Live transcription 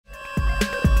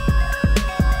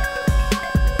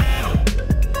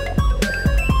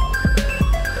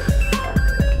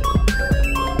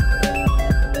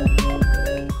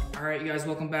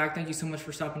welcome back. Thank you so much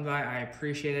for stopping by. I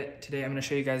appreciate it. Today I'm going to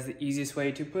show you guys the easiest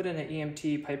way to put in an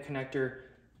EMT pipe connector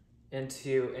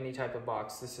into any type of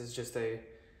box. This is just a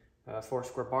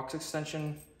 4-square box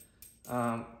extension,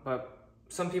 but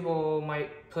some people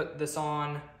might put this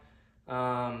on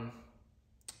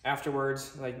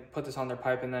afterwards, like put this on their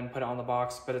pipe and then put it on the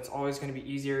box, but it's always going to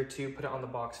be easier to put it on the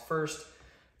box first.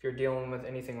 If you're dealing with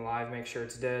anything live, make sure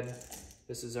it's dead.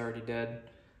 This is already dead.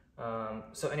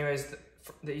 So anyways,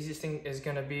 the easiest thing is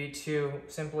going to be to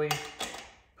simply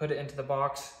put it into the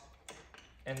box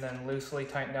and then loosely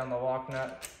tighten down the lock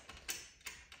nut.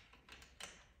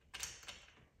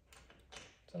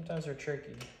 Sometimes they're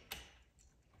tricky,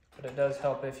 but it does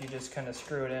help if you just kind of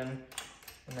screw it in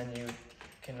and then you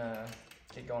can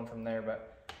get going from there.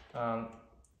 But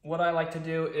what I like to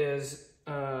do is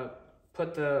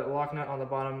put the lock nut on the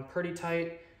bottom pretty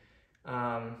tight,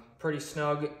 pretty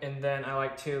snug, and then I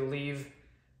like to leave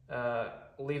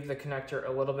the connector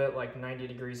a little bit, like 90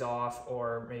 degrees off,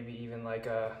 or maybe even like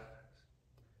a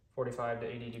 45 to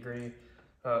 80 degree.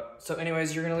 So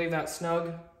anyways, you're gonna leave that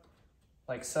snug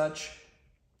like such.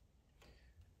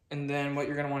 And then what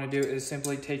you're gonna wanna do is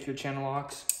simply take your channel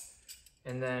locks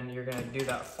and then you're gonna do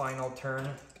that final turn.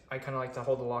 I kinda like to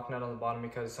hold the lock nut on the bottom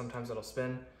because sometimes it'll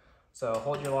spin. So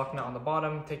hold your lock nut on the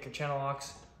bottom, take your channel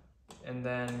locks, and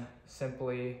then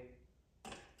simply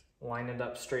line it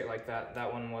up straight like that.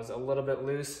 That one was a little bit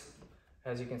loose.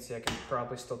 As you can see, I can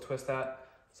probably still twist that.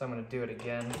 So I'm gonna do it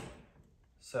again.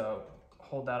 So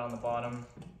hold that on the bottom,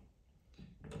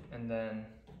 and then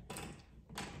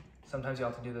sometimes you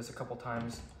have to do this a couple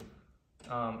times.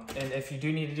 And if you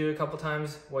do need to do it a couple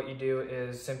times, what you do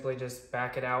is simply just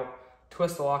back it out,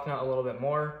 twist the lock nut a little bit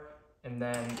more, and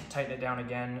then tighten it down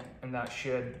again, and that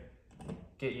should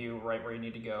get you right where you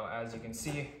need to go. As you can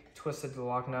see, twisted the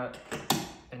lock nut,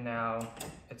 and now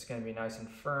it's gonna be nice and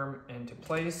firm into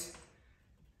place,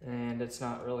 and it's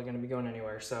not really gonna be going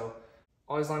anywhere. So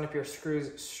always line up your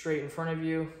screws straight in front of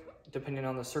you, depending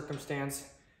on the circumstance.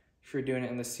 If you're doing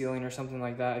it in the ceiling or something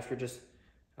like that, if you're just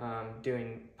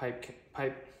doing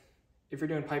if you're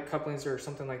doing pipe couplings or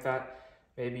something like that,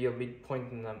 maybe you'll be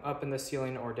pointing them up in the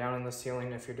ceiling or down in the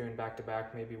ceiling. If you're doing back to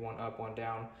back, maybe one up, one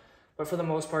down. But for the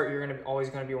most part, you're always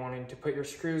gonna be wanting to put your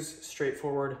screws straight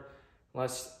forward,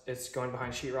 unless it's going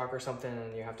behind sheetrock or something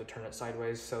and you have to turn it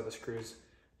sideways so the screws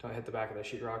don't hit the back of the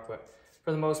sheetrock. But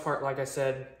for the most part, like I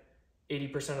said,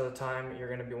 80% of the time, you're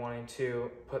gonna be wanting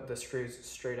to put the screws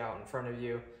straight out in front of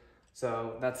you.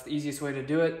 So that's the easiest way to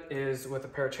do it, is with a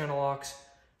pair of channel locks.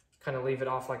 Kind of leave it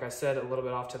off, like I said, a little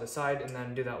bit off to the side, and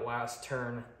then do that last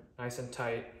turn nice and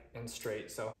tight and straight.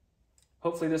 So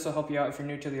hopefully this will help you out if you're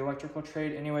new to the electrical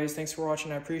trade. Anyways, thanks for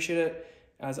watching. I appreciate it.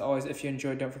 As always, if you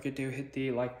enjoyed, don't forget to hit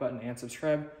the like button and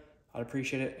subscribe. I'd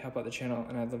appreciate it. Help out the channel,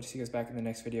 and I'd love to see you guys back in the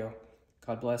next video.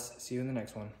 God bless. See you in the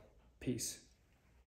next one. Peace.